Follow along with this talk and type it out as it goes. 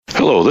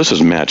Hello, this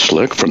is Matt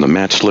Slick from the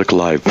Matt Slick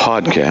Live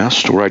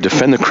podcast, where I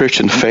defend the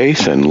Christian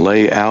faith and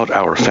lay out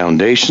our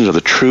foundations of the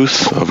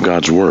truth of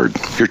God's Word.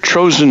 Your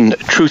chosen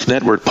Truth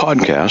Network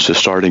podcast is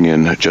starting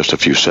in just a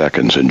few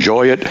seconds.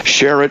 Enjoy it,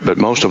 share it, but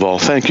most of all,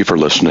 thank you for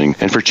listening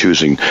and for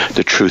choosing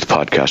the Truth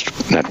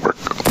Podcast Network.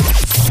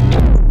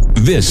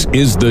 This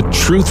is the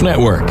Truth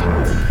Network.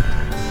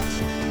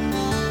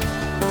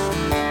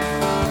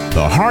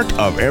 The heart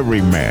of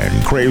every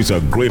man craves a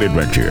great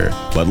adventure,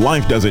 but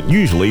life doesn't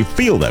usually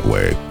feel that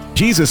way.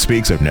 Jesus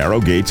speaks of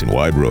narrow gates and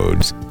wide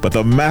roads, but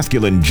the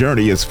masculine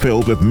journey is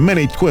filled with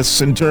many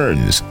twists and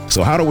turns.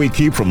 So how do we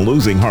keep from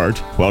losing heart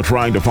while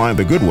trying to find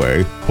the good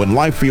way when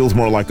life feels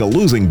more like a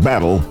losing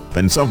battle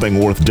than something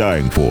worth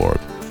dying for?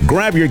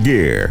 Grab your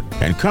gear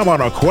and come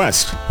on a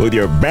quest with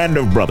your band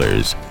of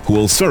brothers who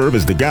will serve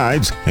as the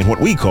guides in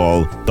what we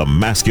call the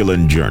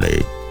masculine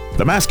journey.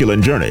 The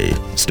masculine journey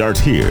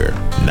starts here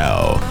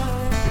now.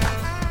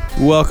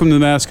 Welcome to the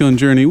Masculine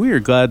Journey. We are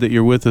glad that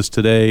you're with us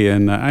today,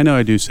 and I know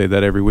I do say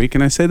that every week,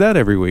 and I say that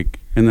every week,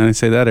 and then I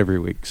say that every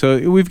week.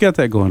 So we've got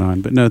that going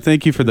on. But no,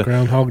 thank you for the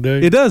Groundhog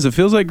Day. It does. It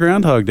feels like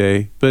Groundhog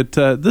Day. But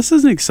this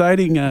is an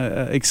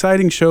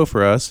exciting show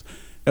for us.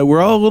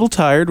 We're all a little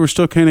tired. We're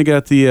still kind of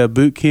got the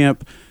boot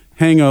camp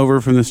hangover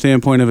from the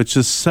standpoint of it's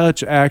just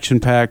such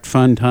action-packed,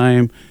 fun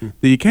time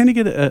that you kind of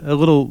get a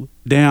little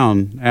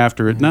down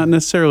after it. Not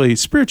necessarily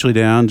spiritually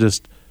down,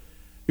 just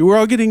we're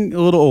all getting a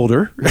little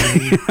older.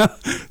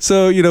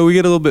 So, we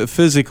get a little bit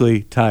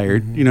physically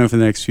tired, for the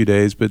next few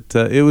days. But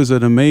it was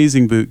an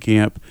amazing boot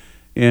camp.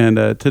 And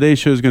today's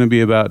show is going to be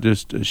about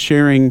just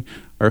sharing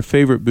our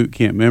favorite boot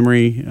camp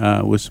memory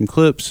with some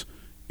clips.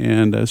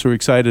 And so we're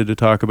excited to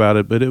talk about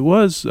it. But it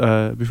was,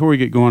 before we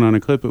get going on a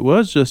clip, it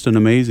was just an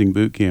amazing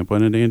boot camp,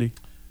 wasn't it, Andy?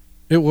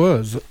 It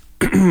was.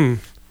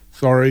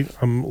 Sorry,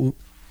 I'm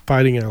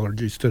fighting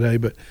allergies today.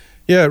 But,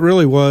 yeah, it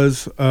really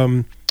was.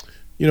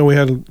 We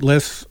had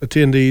less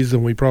attendees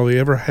than we probably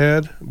ever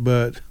had,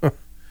 but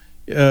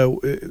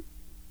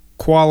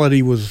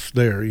quality was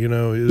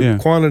there.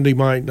 Quantity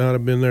might not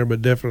have been there,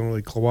 but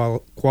definitely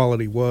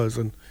quality was.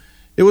 And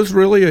it was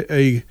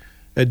really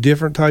a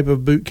different type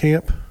of boot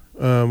camp.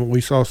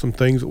 We saw some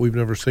things that we've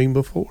never seen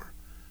before,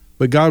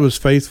 but God was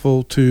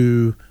faithful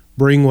to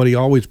bring what he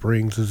always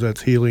brings, is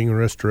that's healing and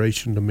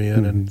restoration to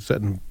men and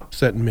setting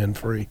men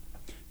free.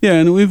 Yeah,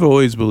 and we've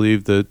always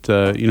believed that,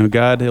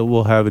 God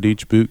will have at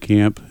each boot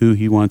camp who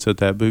he wants at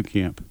that boot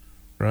camp.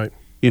 Right.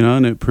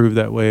 And it proved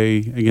that way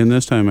again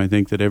this time. I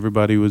think that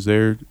everybody was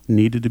there,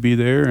 needed to be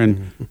there,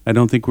 and I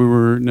don't think we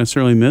were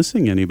necessarily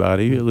missing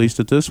anybody, at least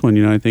at this one.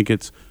 I think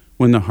it's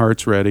when the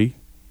heart's ready,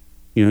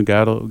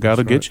 God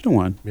will get you to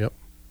one. Yep.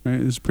 Right?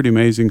 It's pretty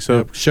amazing.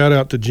 So shout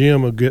out to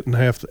Jim of getting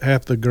half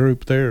the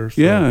group there.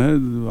 So. Yeah,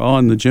 all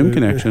in the Gym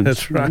Connections.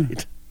 That's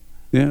right.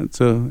 Yeah.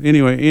 So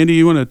anyway, Andy,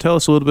 you want to tell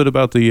us a little bit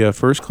about the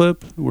first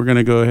clip? We're going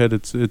to go ahead.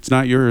 It's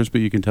not yours,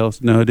 but you can tell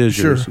us. No, it is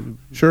yours.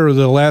 Sure.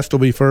 The last will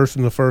be first,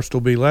 and the first will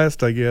be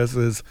last. I guess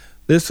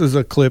this is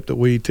a clip that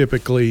we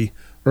typically,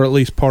 or at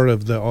least part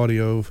of the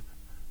audio,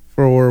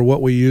 for what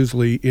we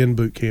usually end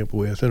boot camp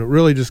with, and it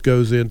really just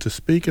goes into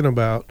speaking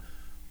about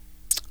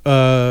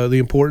the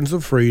importance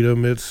of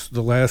freedom. It's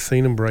the last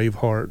scene in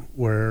Braveheart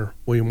where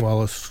William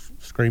Wallace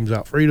screams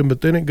out freedom,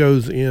 but then it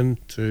goes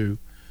into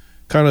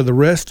kind of the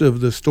rest of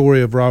the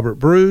story of Robert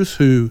Bruce,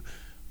 who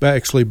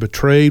actually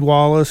betrayed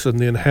Wallace, and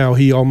then how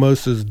he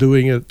almost is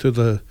doing it to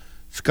the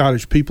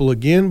Scottish people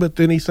again, but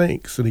then he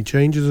thinks and he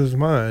changes his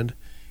mind,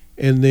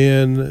 and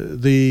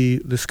then the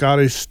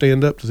Scottish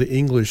stand up to the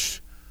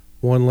English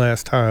one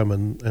last time,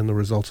 and the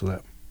results of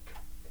that.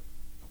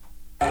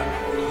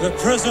 The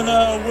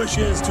prisoner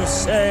wishes to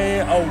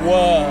say a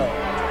word.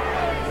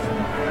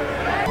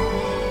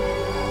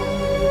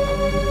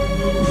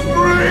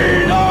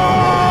 Freedom!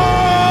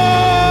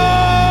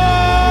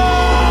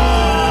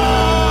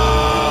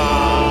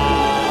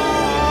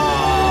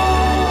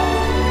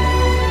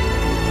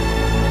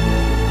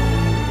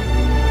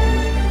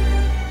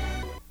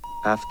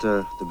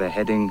 After the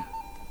beheading,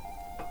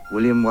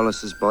 William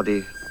Wallace's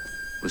body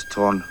was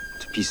torn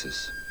to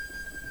pieces.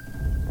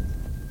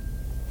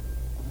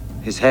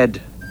 His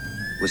head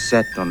was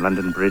set on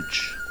London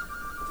Bridge.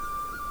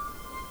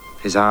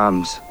 His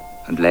arms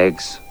and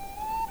legs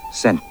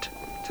sent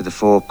to the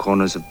four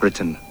corners of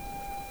Britain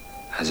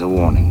as a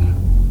warning.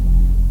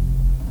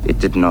 It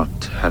did not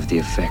have the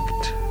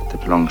effect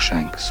that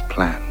Longshanks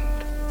planned.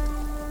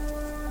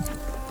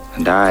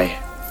 And I,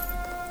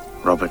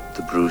 Robert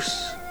the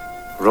Bruce,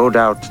 rode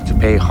out to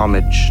pay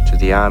homage to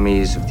the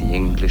armies of the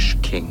English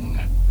king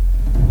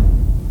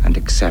and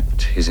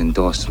accept his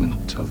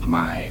endorsement of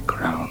my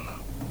crown.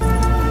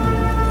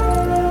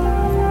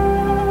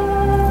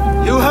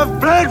 You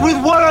have bled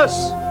with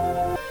Wallace.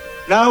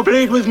 Now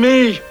bleed with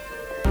me.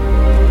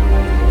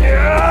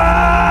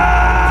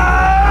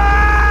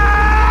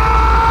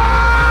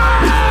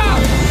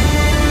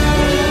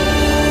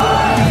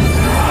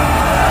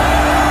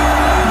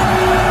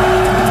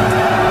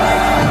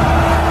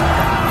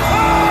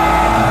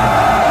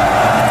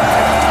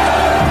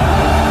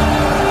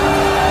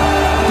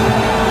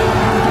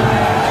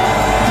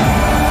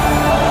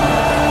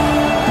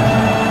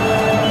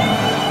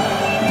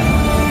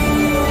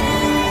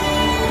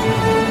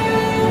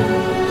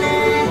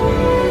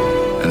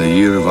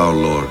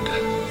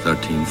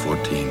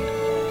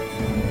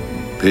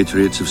 1914.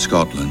 Patriots of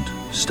Scotland,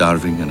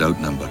 starving and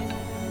outnumbered,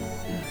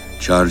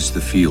 charged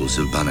the fields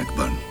of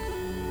Bannockburn.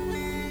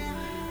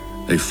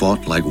 They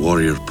fought like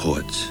warrior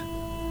poets.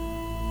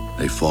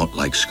 They fought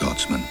like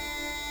Scotsmen,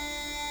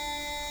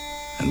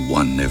 and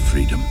won their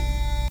freedom.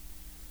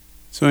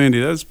 So, Andy,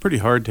 that was pretty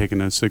hard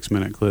taking a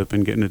 6-minute clip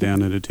and getting it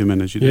down into 2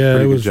 minutes. You did a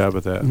pretty good job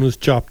with that. It was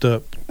chopped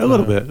up. A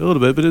little bit,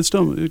 but it's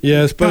still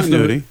it's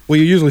continuity. We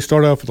usually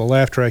start off with a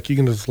laugh track. You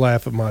can just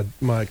laugh at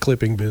my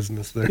clipping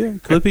business there. Yeah,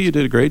 Clippy, you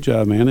did a great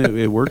job, man.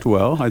 It worked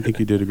well. I think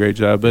you did a great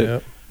job.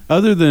 But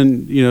other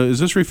than, is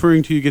this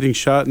referring to you getting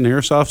shot in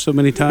airsoft so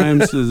many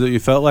times? Is it you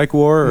felt like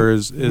war, or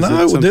is it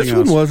something this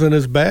else? one wasn't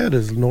as bad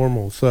as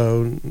normal.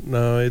 So,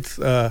 no, it's,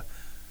 I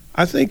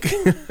think,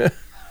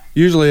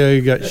 usually I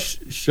got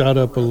shot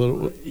up a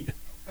little.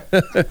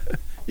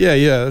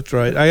 Yeah, that's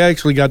right. I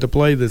actually got to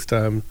play this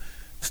time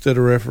instead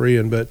of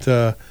refereeing. But,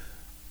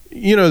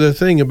 the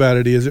thing about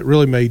it is it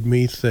really made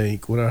me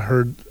think when I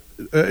heard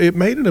it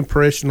made an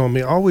impression on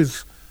me. I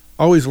always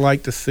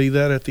like to see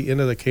that at the end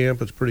of the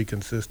camp. It's pretty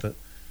consistent.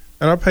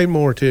 And I paid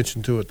more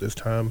attention to it this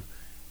time.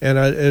 And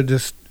it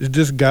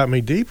just got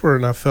me deeper,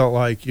 and I felt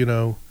like,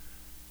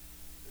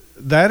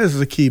 that is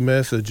the key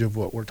message of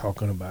what we're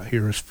talking about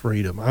here is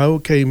freedom. I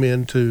came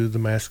into the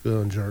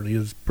masculine journey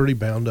as pretty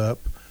bound up,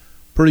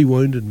 pretty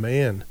wounded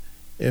man.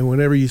 And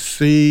whenever you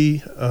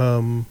see,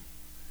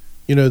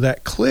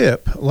 that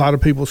clip, a lot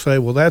of people say,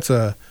 well, that's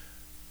a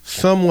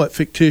somewhat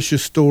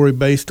fictitious story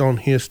based on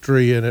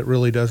history, and it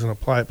really doesn't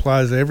apply. It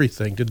applies to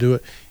everything to do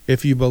it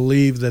if you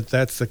believe that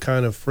that's the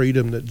kind of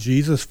freedom that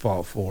Jesus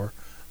fought for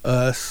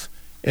us,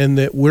 and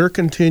that we're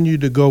continued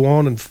to go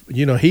on. And,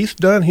 he's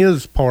done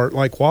his part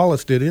like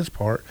Wallace did his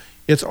part.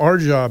 It's our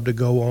job to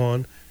go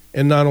on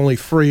and not only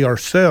free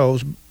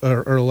ourselves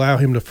or allow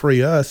him to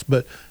free us,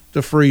 but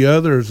to free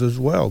others as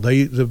well.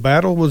 The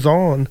battle was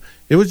on.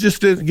 It was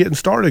just getting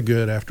started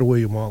good after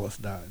William Wallace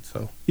died.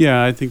 So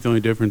yeah, I think the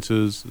only difference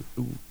is,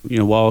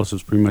 Wallace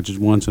was pretty much just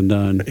once and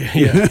done.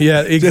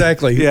 Yeah,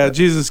 exactly. Yeah,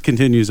 Jesus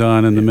continues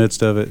on in the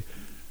midst of it,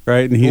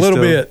 right? And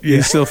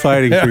he's still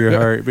fighting for your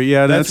heart. But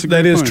yeah,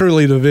 that is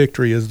truly the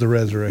victory is the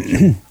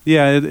resurrection.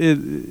 Yeah,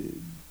 the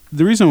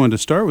reason I wanted to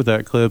start with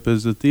that clip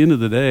is at the end of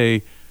the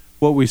day,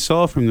 what we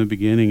saw from the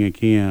beginning of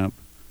camp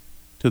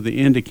to the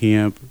end of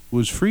camp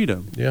was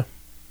freedom. Yeah.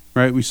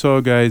 Right, we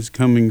saw guys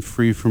coming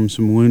free from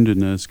some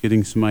woundedness,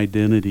 getting some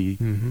identity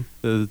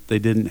that they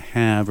didn't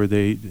have or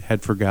they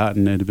had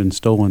forgotten had been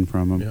stolen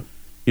from them.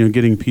 Yep.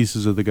 Getting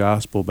pieces of the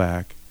gospel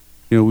back.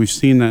 We've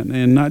seen that,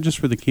 and not just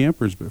for the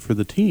campers, but for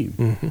the team.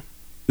 Mm-hmm.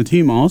 The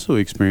team also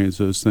experienced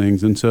those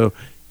things, and so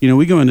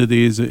we go into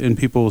these, and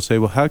people will say,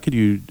 "Well, how could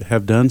you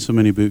have done so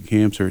many boot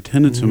camps or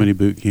attended so many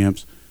boot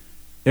camps?"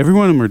 Every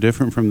one of them are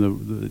different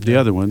from the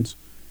other ones,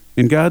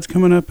 and God's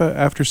coming up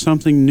after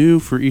something new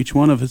for each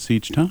one of us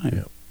each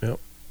time. Yep.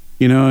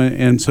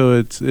 And so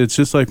it's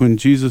just like when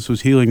Jesus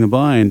was healing the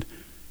blind,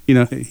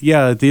 at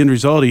the end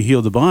result, he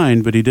healed the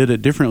blind, but he did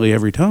it differently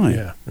every time.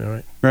 Yeah,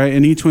 right. Right,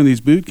 and each one of these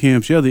boot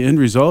camps, the end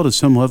result is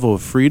some level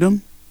of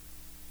freedom,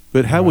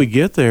 but how we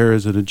get there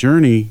is a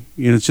journey,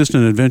 it's just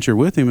an adventure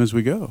with him as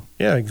we go.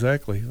 Yeah,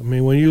 exactly. I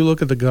mean, when you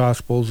look at the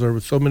Gospels, there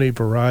were so many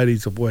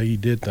varieties of way he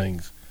did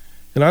things.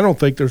 And I don't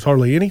think there's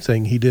hardly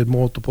anything he did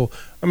multiple.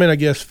 I mean, I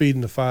guess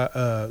feeding the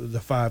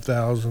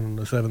 5,000,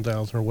 the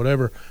 7,000 or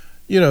whatever,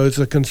 it's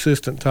a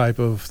consistent type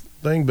of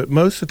thing, but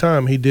most of the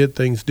time he did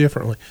things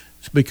differently.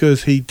 It's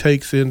because he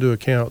takes into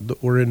account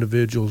that we're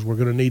individuals. We're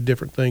going to need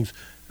different things.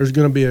 There's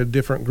going to be a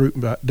different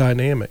group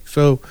dynamic.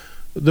 So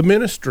the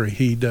ministry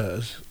he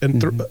does, and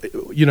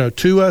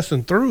to us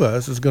and through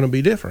us is going to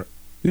be different.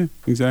 Yeah,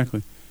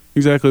 exactly.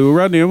 Well,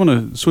 Rodney, I want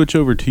to switch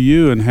over to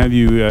you and have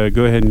you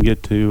go ahead and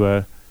get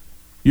to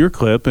your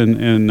clip and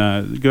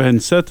go ahead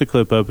and set the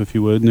clip up if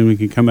you would, and then we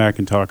can come back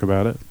and talk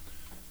about it.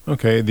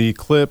 Okay, the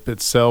clip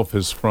itself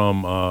is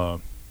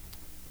from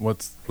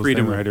what's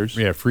Freedom Riders.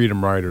 Yeah,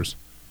 Freedom Riders.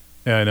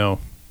 Yeah, I know.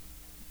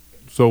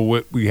 So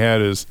what we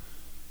had is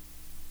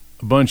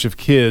a bunch of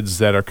kids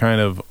that are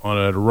kind of on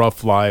a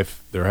rough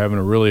life. They're having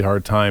a really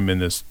hard time,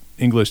 and this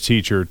English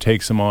teacher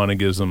takes them on and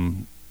gives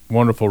them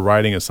wonderful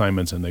writing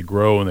assignments, and they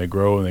grow and they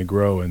grow and they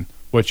grow. And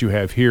what you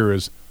have here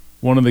is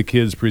one of the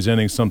kids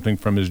presenting something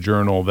from his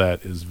journal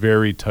that is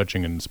very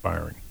touching and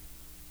inspiring.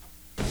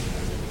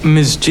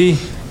 Miss G,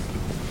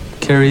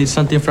 can I read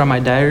something from my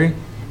diary?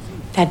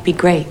 That'd be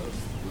great.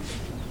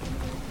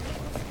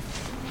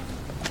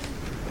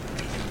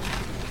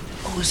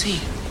 Who's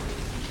he?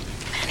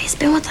 Man, he's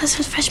been with us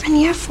since freshman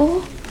year,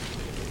 fool.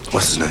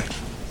 What's his name?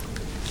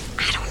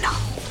 I don't know.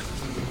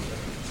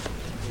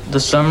 The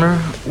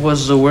summer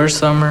was the worst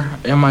summer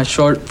in my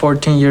short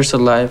 14 years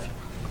of life.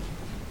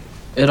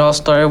 It all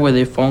started with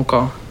a phone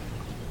call.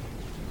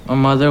 My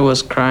mother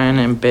was crying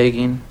and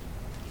begging,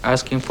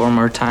 asking for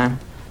more time,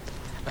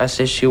 as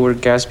if she were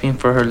gasping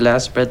for her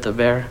last breath of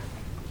air.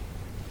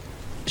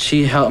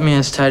 She held me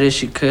as tight as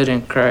she could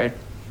and cried.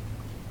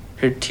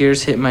 Her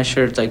tears hit my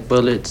shirt like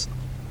bullets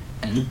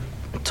and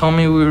told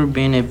me we were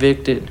being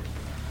evicted.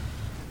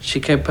 She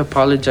kept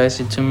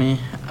apologizing to me.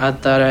 I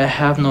thought I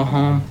have no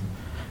home.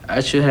 I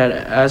should have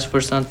asked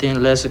for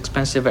something less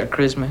expensive at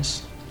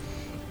Christmas.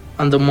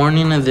 On the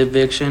morning of the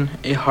eviction,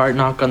 a hard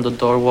knock on the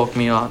door woke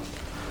me up.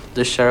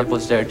 The sheriff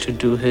was there to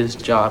do his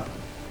job.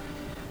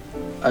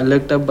 I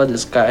looked up at the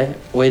sky,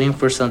 waiting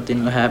for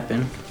something to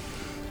happen.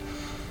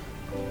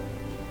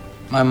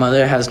 My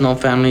mother has no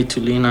family to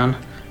lean on,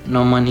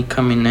 no money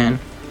coming in.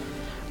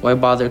 Why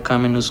bother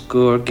coming to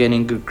school or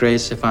getting good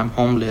grades if I'm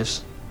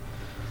homeless?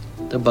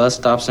 The bus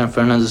stops in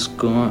front of the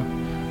school.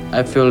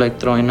 I feel like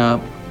throwing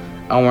up.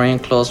 I'm wearing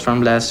clothes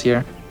from last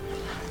year,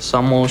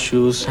 some old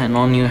shoes and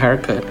no new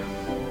haircut.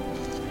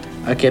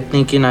 I kept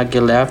thinking I'd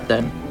get laughed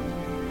at.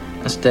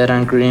 Instead,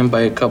 I'm greeted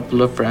by a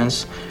couple of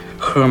friends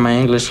who were in my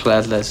English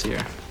class last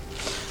year.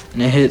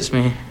 And it hits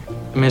me,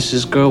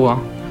 Mrs. Gerwell,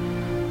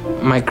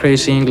 my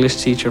crazy English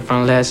teacher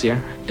from last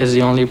year, is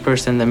the only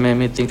person that made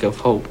me think of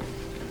hope.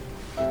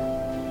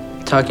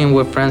 Talking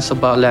with friends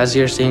about last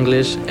year's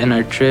English and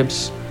our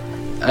trips,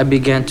 I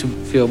began to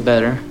feel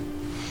better.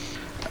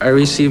 I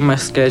received my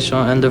schedule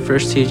and the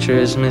first teacher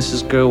is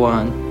Mrs.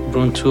 Gerwell in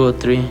room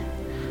 203.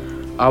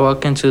 I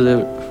walk into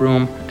the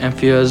room and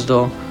feel as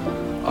though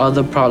all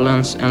the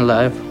problems in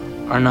life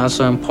are not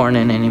so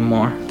important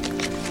anymore.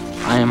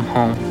 I am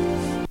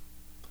home.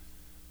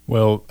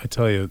 Well, I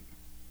tell you,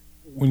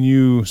 when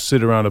you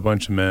sit around a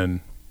bunch of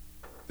men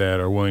that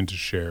are willing to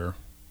share,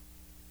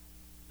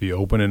 be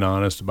open and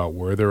honest about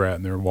where they're at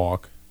in their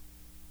walk,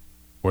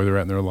 where they're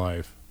at in their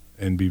life,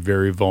 and be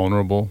very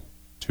vulnerable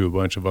to a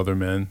bunch of other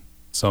men,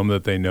 some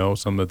that they know,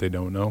 some that they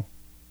don't know,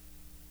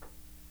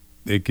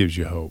 it gives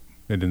you hope.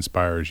 It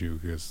inspires you,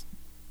 because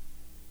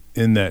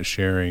in that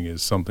sharing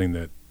is something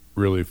that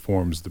really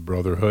forms the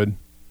brotherhood,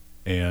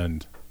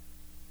 and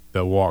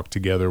they'll walk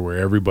together where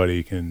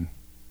everybody can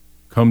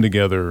come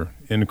together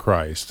in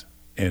Christ.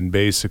 And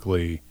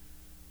basically,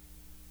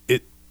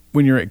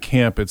 when you're at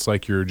camp, it's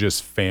like you're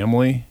just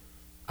family.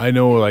 I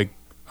know, like,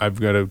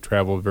 I've got to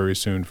travel very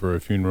soon for a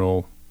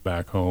funeral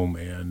back home,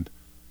 and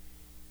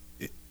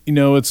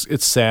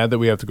it's sad that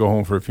we have to go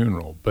home for a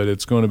funeral, but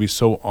it's going to be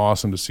so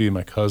awesome to see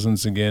my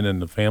cousins again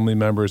and the family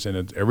members.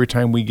 And every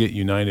time we get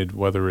united,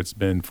 whether it's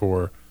been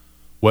for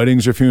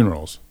weddings or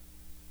funerals,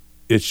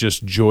 it's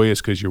just joyous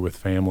because you're with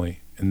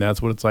family. And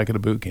that's what it's like at a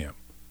boot camp.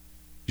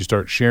 You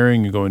start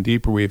sharing and going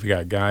deeper. We've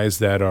got guys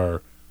that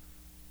are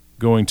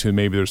going to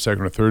maybe their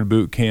second or third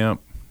boot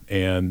camp,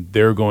 and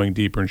they're going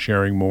deeper and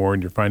sharing more,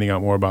 and you're finding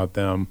out more about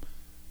them.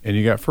 And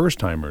you got first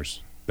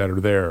timers that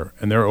are there,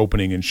 and they're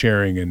opening and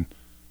sharing and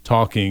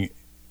talking,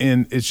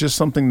 and it's just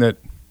something that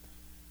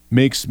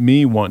makes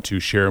me want to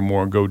share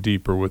more and go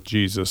deeper with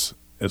Jesus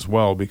as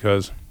well,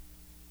 because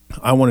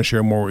I want to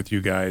share more with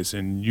you guys,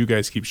 and you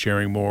guys keep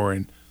sharing more.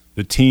 And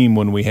the team,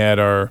 when we had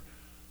our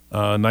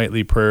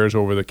nightly prayers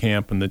over the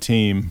camp, and the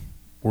team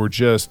were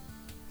just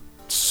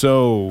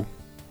so,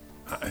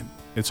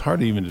 it's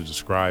hard even to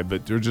describe,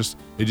 but it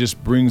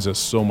just brings us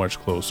so much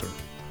closer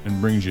and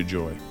brings you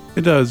joy.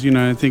 It does,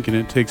 I think, and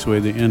it takes away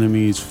the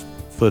enemy's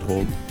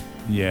foothold.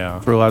 Yeah.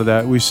 For a lot of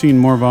that. We've seen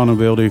more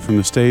vulnerability from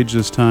the stage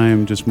this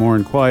time, just more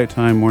in quiet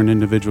time, more in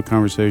individual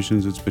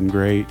conversations. It's been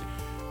great.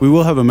 We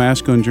will have a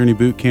Masculine Journey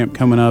Boot Camp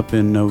coming up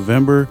in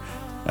November.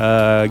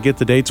 Get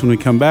the dates when we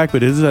come back,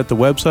 but it is at the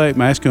website,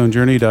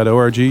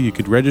 masculinejourney.org. You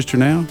could register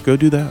now. Go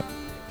do that.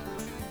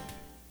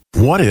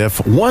 What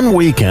if one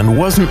weekend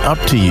wasn't up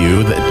to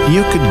you, that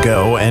you could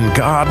go and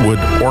God would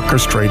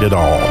orchestrate it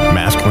all?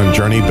 Masculine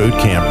Journey Boot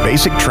Camp,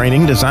 basic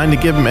training designed to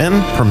give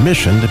men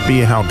permission to be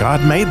how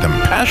God made them,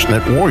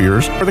 passionate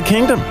warriors for the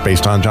kingdom.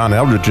 Based on John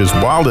Eldridge's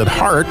Wild at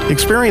Heart,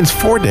 experience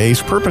 4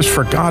 days purpose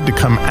for God to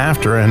come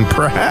after and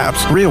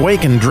perhaps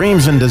reawaken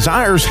dreams and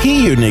desires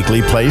He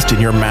uniquely placed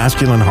in your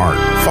masculine heart.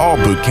 Fall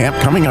Boot Camp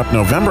coming up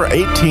November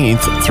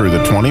 18th through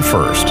the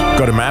 21st.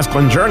 Go to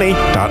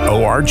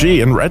masculinejourney.org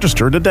and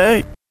register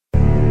today.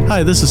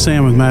 Hi, this is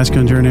Sam with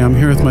Masculine Journey. I'm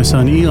here with my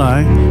son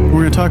Eli. We're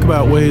going to talk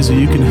about ways that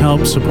you can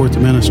help support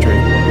the ministry.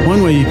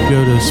 One way, you can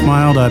go to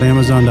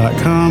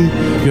smile.amazon.com.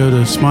 Go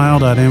to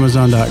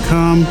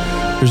smile.amazon.com.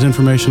 There's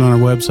information on our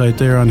website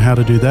there on how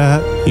to do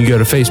that. You go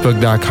to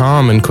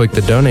facebook.com and click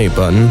the donate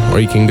button, or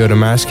you can go to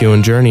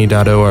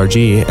masculinejourney.org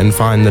and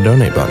find the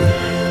donate button.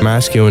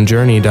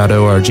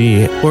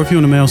 masculinejourney.org. Or if you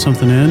want to mail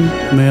something in,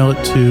 mail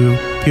it to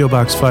P.O.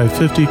 Box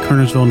 550,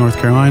 Kernersville, North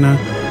Carolina,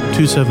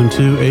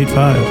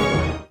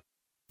 27285.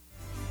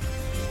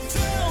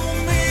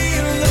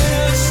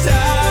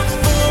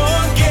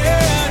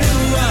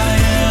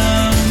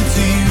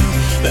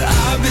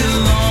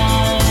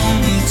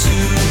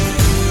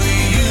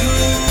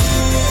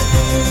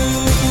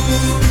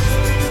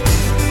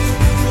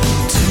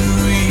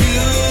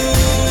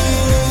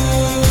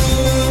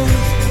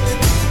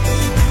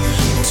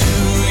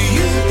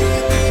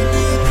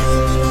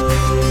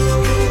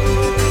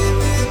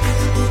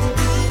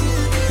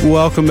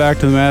 Welcome back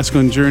to the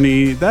Masculine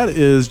Journey. That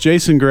is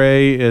Jason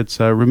Gray. It's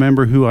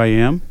Remember Who I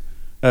Am.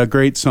 A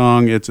great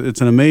song. It's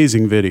an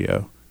amazing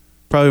video.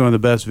 Probably one of the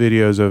best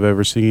videos I've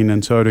ever seen.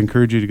 And so I'd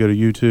encourage you to go to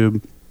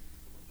YouTube,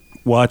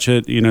 watch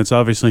it. It's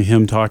obviously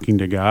him talking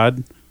to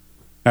God,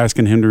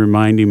 asking him to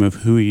remind him of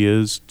who he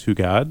is to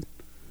God.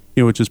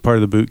 which is part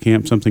of the boot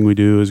camp. Something we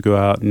do is go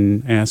out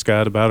and ask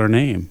God about our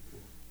name.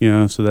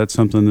 So that's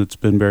something that's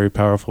been very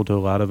powerful to a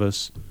lot of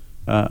us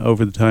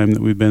over the time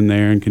that we've been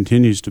there, and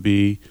continues to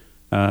be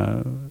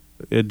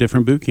at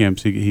different boot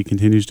camps. He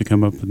continues to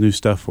come up with new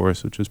stuff for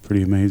us, which is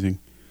pretty amazing.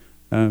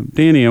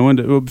 Danny,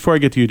 before I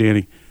get to you,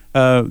 Danny,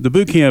 the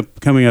boot camp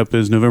coming up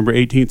is November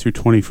 18th through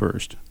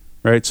 21st,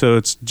 right? So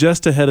it's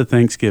just ahead of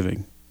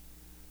Thanksgiving,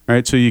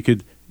 right? So you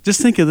could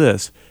just think of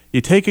this.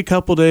 You take a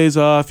couple days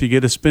off, you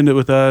get to spend it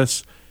with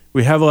us.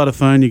 We have a lot of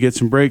fun. You get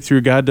some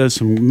breakthrough. God does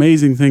some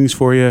amazing things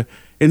for you.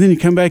 And then you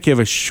come back, you have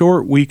a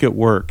short week at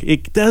work.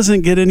 It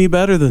doesn't get any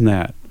better than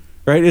that,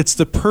 right? It's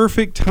the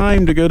perfect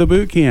time to go to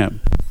boot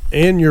camp.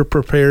 And you're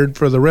prepared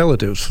for the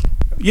relatives.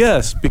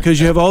 Yes,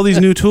 because you have all these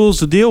new tools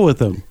to deal with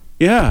them.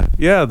 Yeah,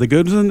 the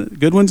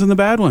good ones and the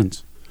bad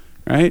ones,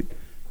 right?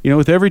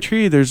 With every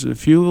tree, there's a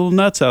few little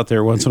nuts out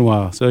there once in a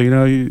while. So,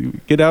 you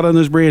get out on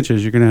those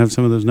branches, you're going to have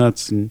some of those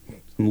nuts and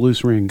some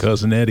loose rings.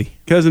 Cousin Eddie.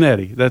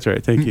 That's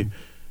right. Thank you.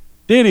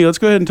 Danny, let's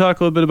go ahead and talk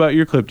a little bit about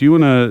your clip. Do you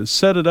want to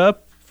set it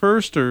up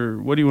first,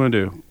 or what do you want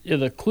to do? Yeah,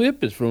 the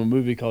clip is from a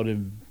movie called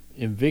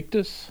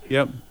Invictus.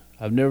 Yep.'t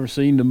never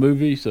seen the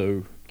movie,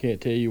 so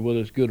can't tell you whether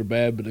it's good or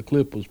bad, but the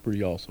clip was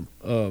pretty awesome.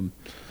 And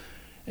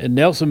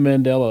Nelson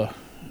Mandela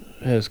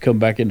has come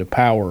back into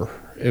power,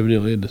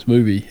 evidently, in this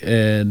movie.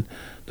 And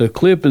the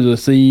clip is a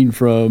scene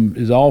from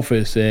his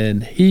office,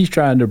 and he's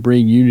trying to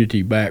bring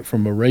unity back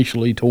from a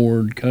racially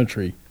torn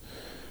country.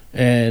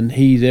 And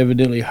he's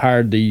evidently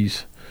hired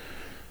these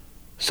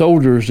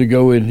soldiers to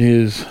go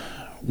in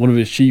one of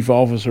his chief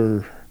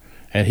officer,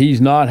 and he's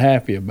not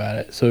happy about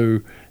it.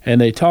 So, and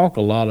they talk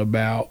a lot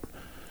about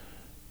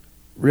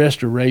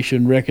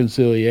restoration,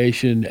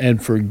 reconciliation,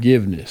 and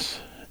forgiveness.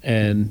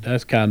 And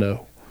that's kind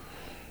of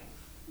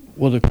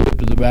what the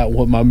clip is about,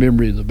 what my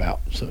memory is about.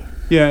 So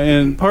yeah,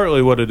 and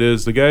partly what it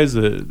is, the guys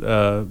that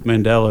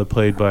Mandela,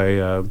 played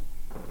by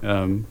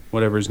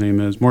whatever his name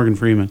is, Morgan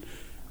Freeman,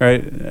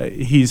 right?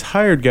 He's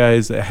hired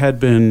guys that had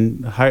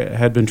been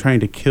trying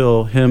to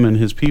kill him and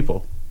his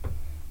people,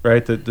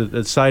 right?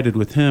 That sided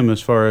with him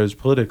as far as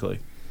politically,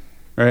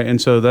 right?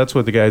 And so that's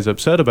what the guy's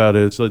upset about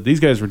is like, these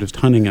guys were just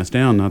hunting us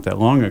down not that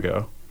long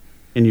ago,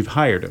 and you've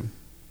hired them.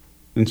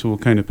 And so we'll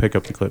kind of pick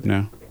up the clip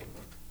now.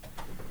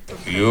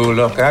 You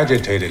look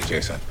agitated,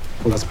 Jason.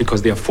 Well, that's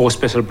because there are 4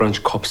 special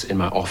branch cops in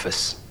my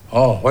office.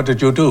 Oh, what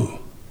did you do?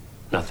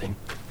 Nothing.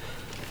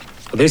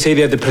 Well, they say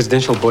they're the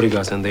presidential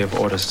bodyguards and they have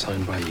orders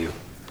signed by you.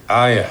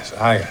 Ah,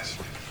 yes.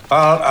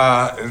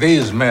 Well,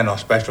 these men are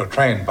special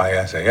trained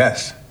by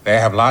SAS. They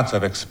have lots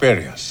of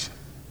experience.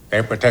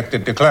 They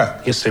protected the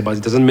clerk. Yes, sir, but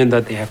it doesn't mean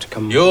that they have to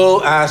come...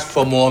 You asked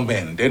for more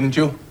men, didn't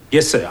you?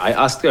 Yes, sir. I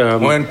asked...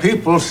 When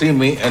people see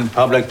me in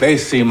public, they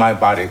see my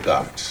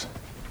bodyguards.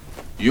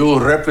 You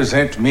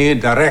represent me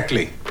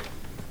directly.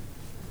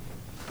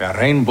 The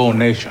Rainbow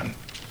Nation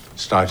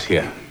starts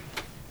here.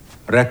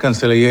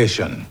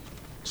 Reconciliation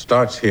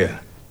starts here.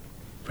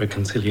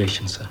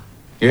 Reconciliation, sir.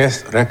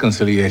 Yes,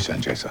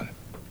 reconciliation, Jason.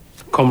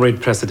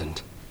 Comrade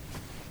President,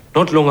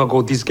 not long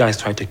ago, these guys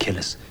tried to kill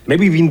us.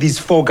 Maybe even these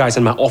 4 guys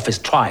in my office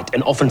tried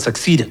and often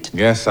succeeded.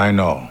 Yes, I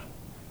know.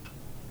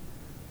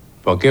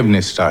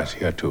 Forgiveness starts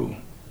here, too.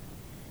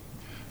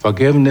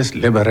 Forgiveness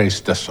liberates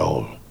the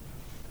soul.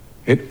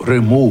 It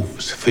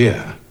removes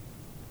fear.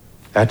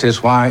 That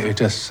is why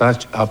it is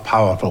such a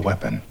powerful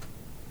weapon.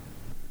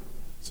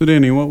 So,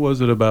 Danny, what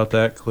was it about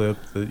that clip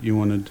that you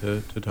wanted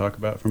to talk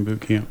about from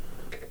boot camp?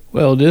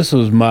 Well, this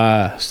was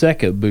my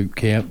second boot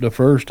camp. The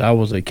first, I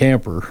was a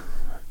camper,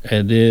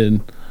 and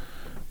then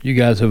you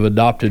guys have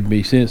adopted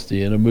me since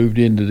then. I moved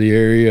into the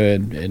area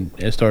and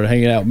started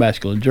hanging out with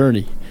Masculine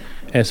Journey.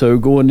 And so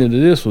going into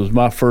this was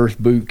my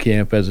first boot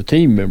camp as a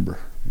team member.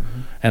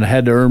 Mm-hmm. And I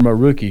had to earn my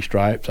rookie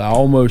stripes. I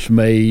almost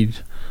made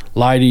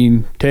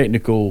lighting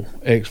technical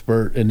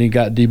expert and then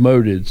got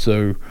demoted.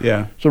 So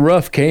yeah, it's a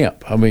rough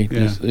camp. I mean,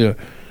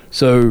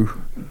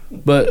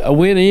 but I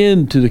went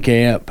into the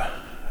camp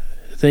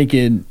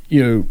thinking,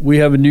 we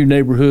have a new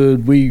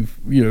neighborhood. We've,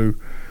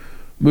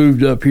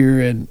 moved up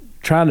here and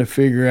trying to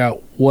figure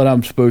out what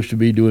I'm supposed to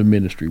be doing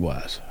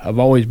ministry-wise. I've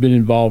always been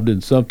involved in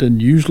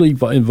something, usually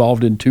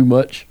involved in too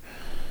much.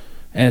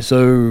 And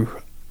so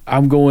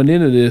I'm going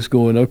into this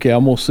going, okay,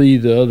 I'm going to see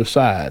the other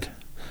side.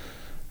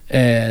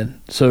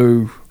 And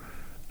so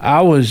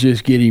I was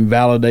just getting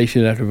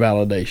validation after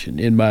validation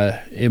in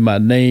my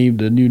name,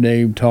 the new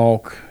name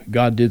talk.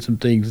 God did some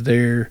things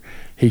there.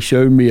 He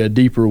showed me a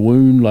deeper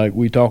wound, like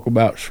we talk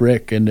about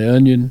Shrek and the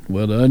onion.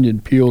 Well, the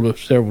onion peeled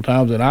several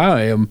times, and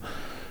I am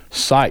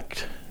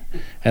psyched.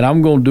 And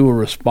I'm going to do a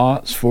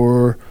response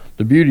for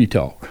the beauty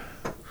talk.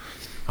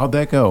 How'd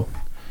that go?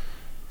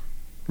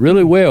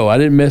 Really well. I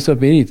didn't mess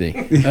up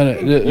anything.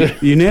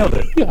 You nailed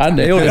it. I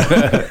nailed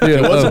it.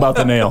 It was about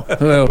the nail.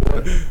 Well,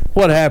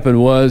 what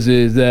happened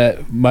is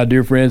that my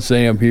dear friend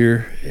Sam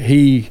here,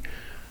 he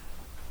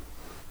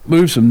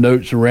moved some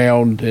notes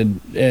around, and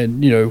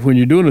when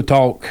you're doing a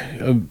talk,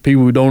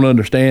 people who don't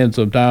understand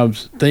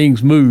sometimes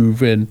things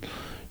move and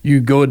you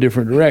go a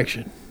different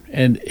direction.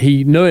 And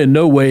he in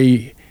no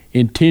way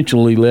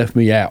intentionally left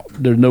me out.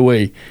 There's no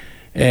way.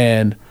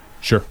 And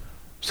Sure.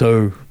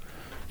 So,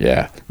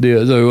 yeah.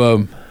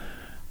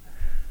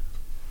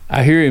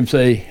 I hear him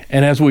say,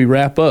 and as we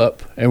wrap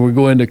up and we're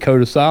going to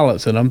code of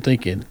silence, and I'm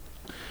thinking,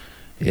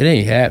 it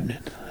ain't happening.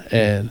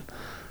 And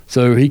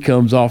so he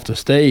comes off the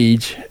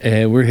stage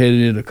and we're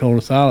headed into code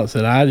of silence,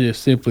 and I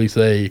just simply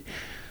say,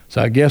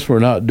 so I guess we're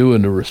not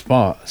doing the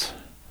response.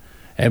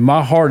 And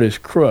my heart is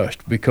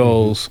crushed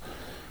because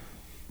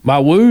my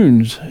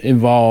wounds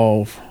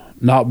involve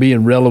not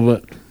being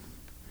relevant,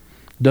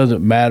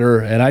 doesn't matter.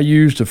 And I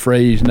use the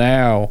phrase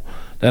now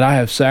that I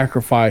have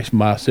sacrificed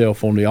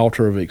myself on the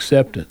altar of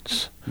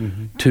acceptance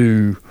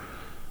to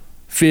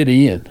fit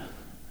in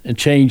and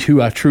change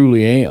who I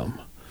truly am.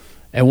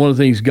 And one of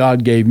the things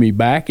God gave me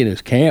back in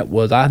his camp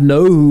was I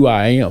know who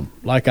I am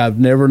like I've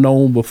never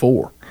known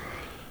before.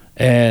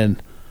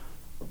 And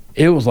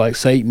it was like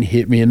Satan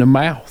hit me in the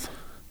mouth.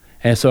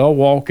 And so I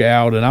walk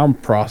out and I'm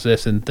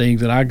processing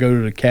things, and I go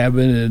to the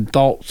cabin and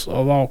thoughts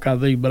of all kinds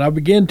of things. But I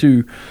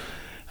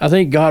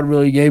think God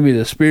really gave me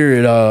the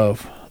spirit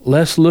of,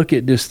 let's look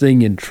at this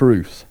thing in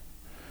truth.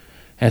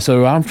 And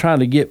so I'm trying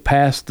to get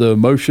past the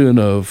emotion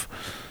of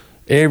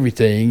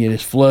everything, and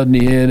it's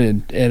flooding in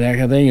and that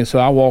kind of thing. And so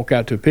I walk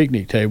out to a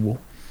picnic table,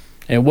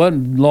 and it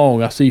wasn't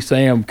long, I see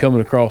Sam coming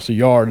across the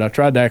yard, and I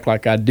tried to act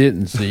like I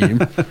didn't see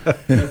him.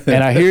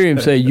 And I hear him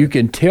say, "You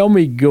can tell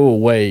me go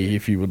away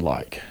if you would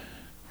like."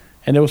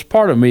 And there was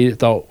part of me that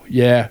thought,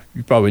 yeah,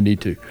 you probably need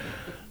to.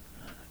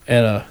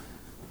 And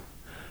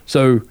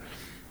so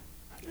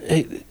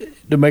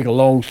to make a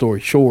long story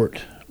short,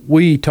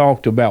 we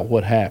talked about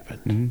what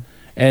happened.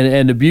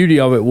 And the beauty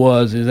of it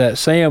is that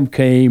Sam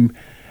came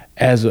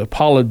as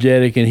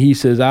apologetic, and he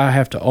says, I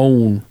have to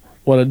own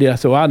what I did. I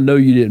said, well, I know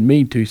you didn't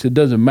mean to. He said, it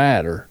doesn't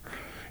matter.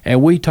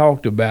 And we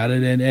talked about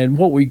it, and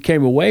what we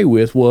came away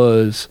with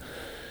was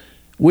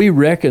we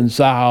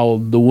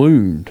reconciled the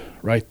wound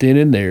right then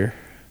and there,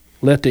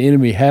 let the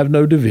enemy have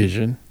no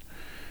division,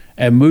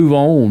 and move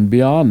on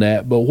beyond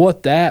that. But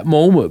what that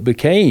moment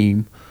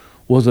became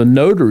was a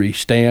notary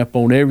stamp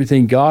on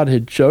everything God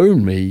had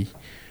shown me.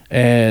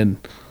 And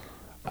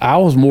I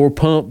was more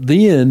pumped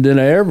then than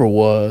I ever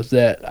was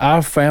that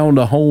I found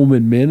a home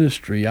in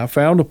ministry. I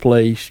found a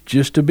place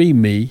just to be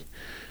me.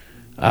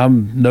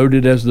 I'm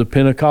noted as the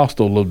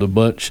Pentecostal of the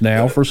bunch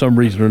now for some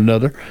reason or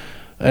another.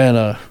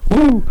 And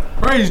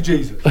praise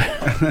Jesus.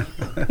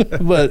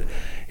 But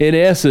in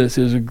essence,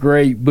 it's a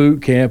great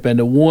boot camp, and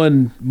the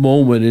one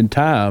moment in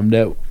time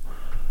that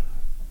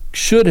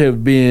should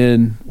have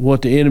been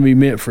what the enemy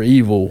meant for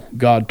evil,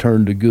 God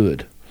turned to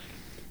good.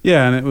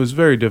 Yeah, and it was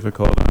very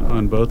difficult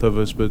on both of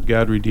us, but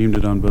God redeemed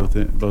it on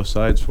both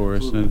sides for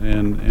us,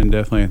 and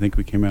definitely I think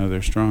we came out of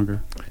there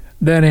stronger.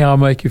 Danny, I'll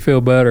make you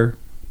feel better.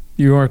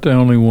 You aren't the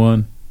only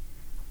one.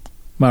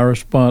 My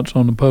response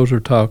on the poser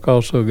talk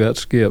also got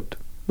skipped,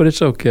 but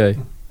it's okay.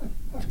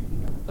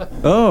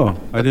 Oh,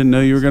 I didn't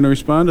know you were going to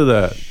respond to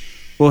that.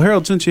 Well,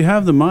 Harold, since you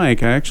have the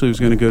mic, I actually was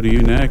going to go to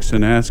you next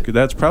and ask.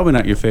 That's probably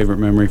not your favorite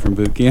memory from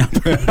boot camp.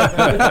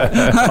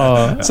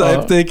 So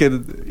I'm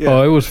thinking. Yeah.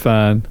 Oh, it was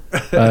fine.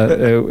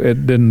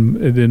 It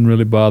didn't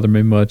really bother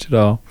me much at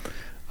all.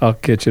 I'll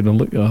catch it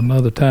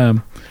another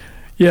time.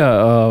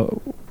 Yeah,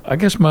 I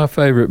guess my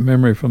favorite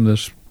memory from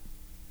this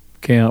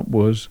camp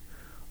was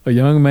a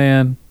young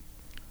man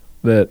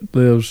that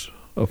lives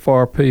a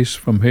far piece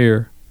from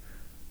here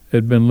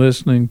had been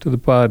listening to the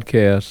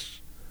podcasts,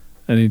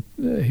 and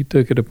he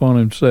took it upon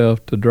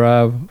himself to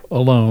drive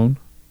alone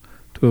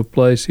to a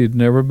place he'd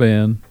never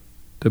been,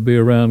 to be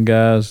around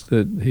guys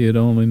that he had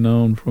only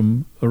known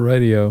from the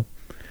radio.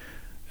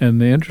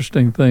 And the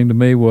interesting thing to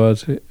me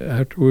was,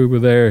 after we were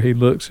there, he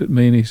looks at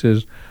me and he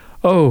says,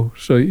 "Oh,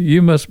 so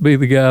you must be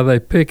the guy they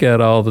pick at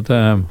all the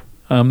time.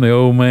 I'm the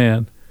old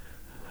man."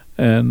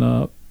 And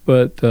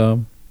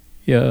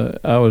yeah,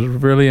 I was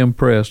really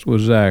impressed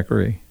with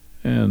Zachary.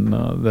 And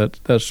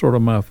that's sort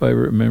of my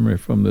favorite memory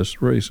from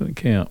this recent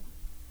camp.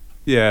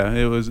 Yeah,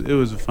 it was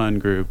a fun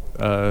group,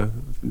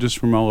 just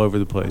from all over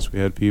the place. We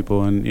had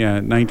people, and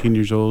 19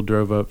 years old,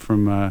 drove up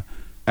from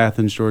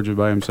Athens, Georgia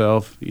by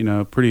himself.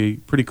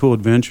 Pretty cool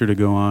adventure to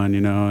go on.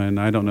 And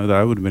I don't know that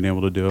I would have been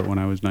able to do it when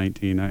I was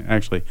 19.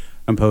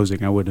 I'm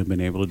posing I wouldn't have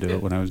been able to do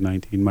it when I was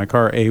 19. My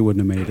car A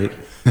wouldn't have made it,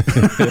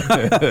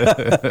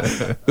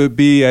 but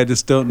B, I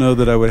just don't know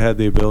that I would have had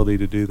the ability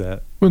to do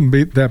that.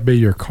 Wouldn't that be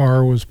your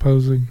car was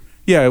posing?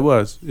 Yeah, it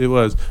was.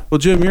 Well,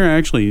 Jim, you're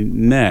actually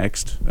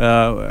next.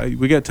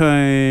 We got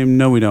time?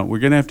 No, we don't. We're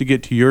going to have to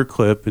get to your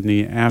clip in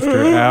the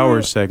after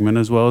hours segment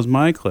as well as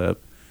my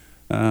clip.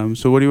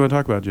 So what do you want to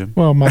talk about, Jim?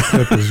 Well, my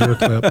clip is your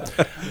clip.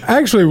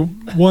 Actually,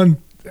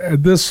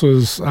 this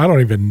was, I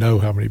don't even know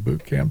how many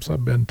boot camps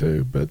I've been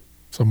to, but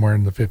somewhere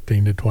in the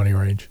 15 to 20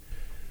 range.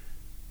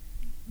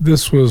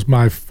 This was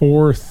my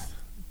fourth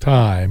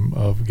time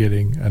of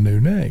getting a new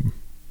name.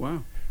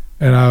 Wow.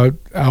 And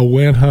I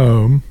went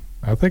home.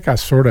 I think I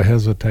sort of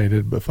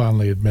hesitated, but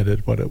finally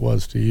admitted what it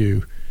was to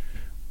you.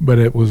 But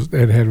it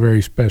had a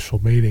very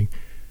special meaning.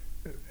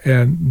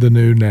 And the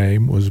new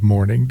name was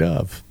Morning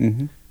Dove.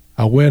 Mm-hmm.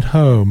 I went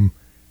home,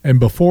 and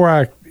before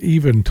I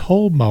even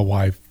told my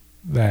wife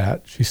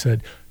that, she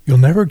said, You'll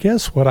never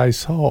guess what I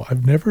saw.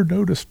 I've never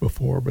noticed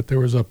before, but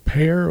there was a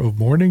pair of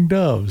mourning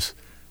doves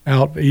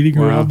out eating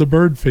around the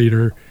bird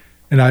feeder,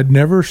 and I'd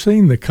never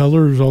seen the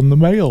colors on the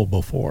male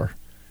before.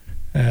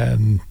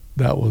 And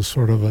that was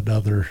sort of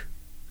another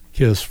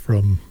kiss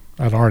from,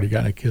 I'd already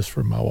gotten a kiss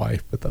from my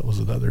wife, but that was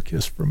another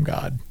kiss from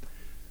God.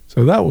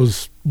 So that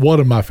was one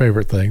of my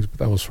favorite things, but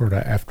that was sort of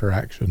after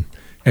action.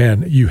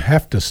 And you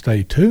have to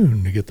stay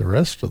tuned to get the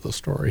rest of the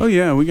story. Oh,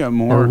 yeah, we got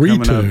more or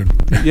coming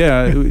retune. up.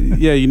 Yeah,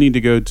 you need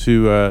to go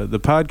to the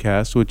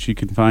podcast, which you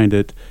can find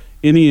at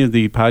any of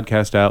the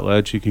podcast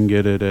outlets. You can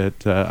get it at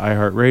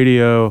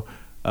iHeartRadio,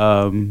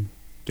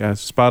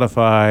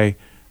 Spotify,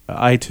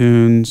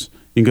 iTunes.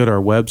 You can go to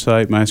our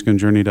website,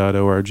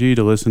 masculinejourney.org,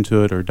 to listen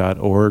to it, or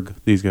 .org.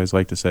 These guys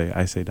like to say,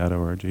 I say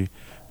 .org.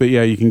 But,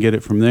 yeah, you can get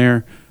it from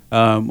there.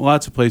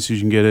 Lots of places you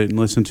can get it, and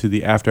listen to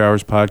the After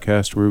Hours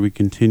podcast, where we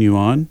continue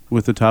on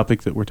with the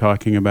topic that we're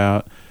talking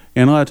about,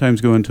 and a lot of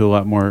times go into a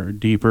lot more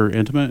deeper,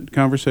 intimate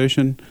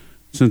conversation,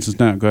 since it's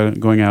not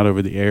going out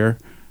over the air.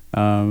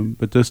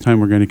 But this time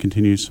we're going to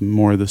continue some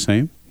more of the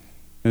same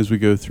as we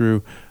go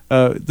through.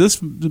 This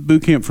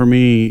boot camp for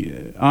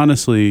me,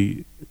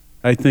 honestly,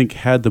 I think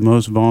had the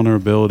most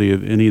vulnerability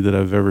of any that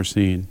I've ever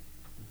seen.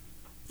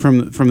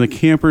 From the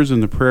campers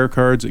and the prayer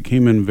cards that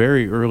came in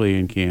very early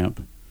in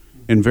camp,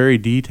 and very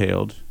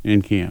detailed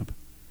in camp,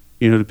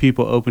 to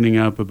people opening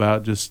up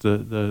about just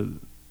the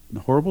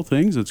horrible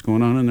things that's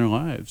going on in their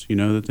lives,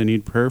 that they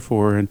need prayer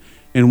for,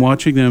 and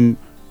watching them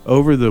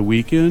over the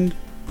weekend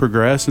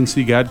progress and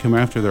see God come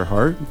after their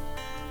heart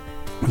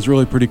was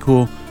really pretty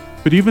cool.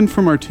 But even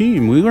from our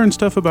team, we learned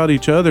stuff about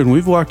each other, and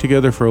we've walked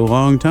together for a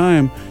long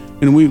time,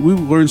 and we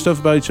learned stuff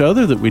about each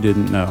other that we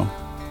didn't know,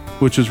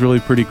 which is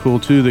really pretty cool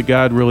too, that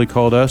God really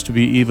called us to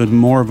be even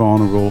more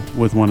vulnerable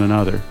with one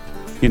another.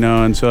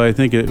 And so I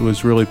think it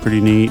was really pretty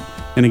neat.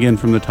 And again,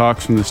 from the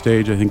talks from the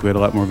stage, I think we had a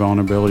lot more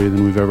vulnerability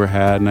than we've ever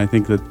had. And I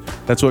think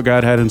that's what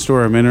God had in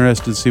store. I'm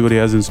interested to see what he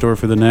has in store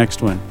for the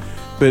next one.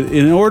 But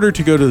in order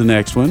to go to the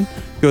next one,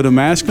 go to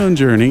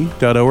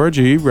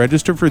masculinejourney.org,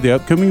 register for the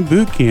upcoming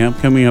boot camp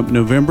coming up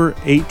November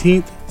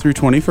 18th through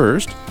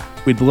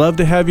 21st. We'd love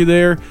to have you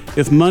there.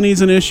 If money's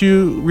an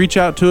issue, reach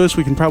out to us.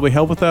 We can probably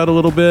help with that a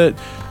little bit,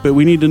 but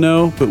we need to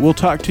know. But we'll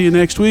talk to you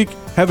next week.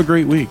 Have a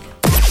great week.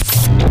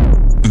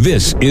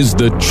 This is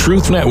the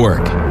Truth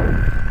Network.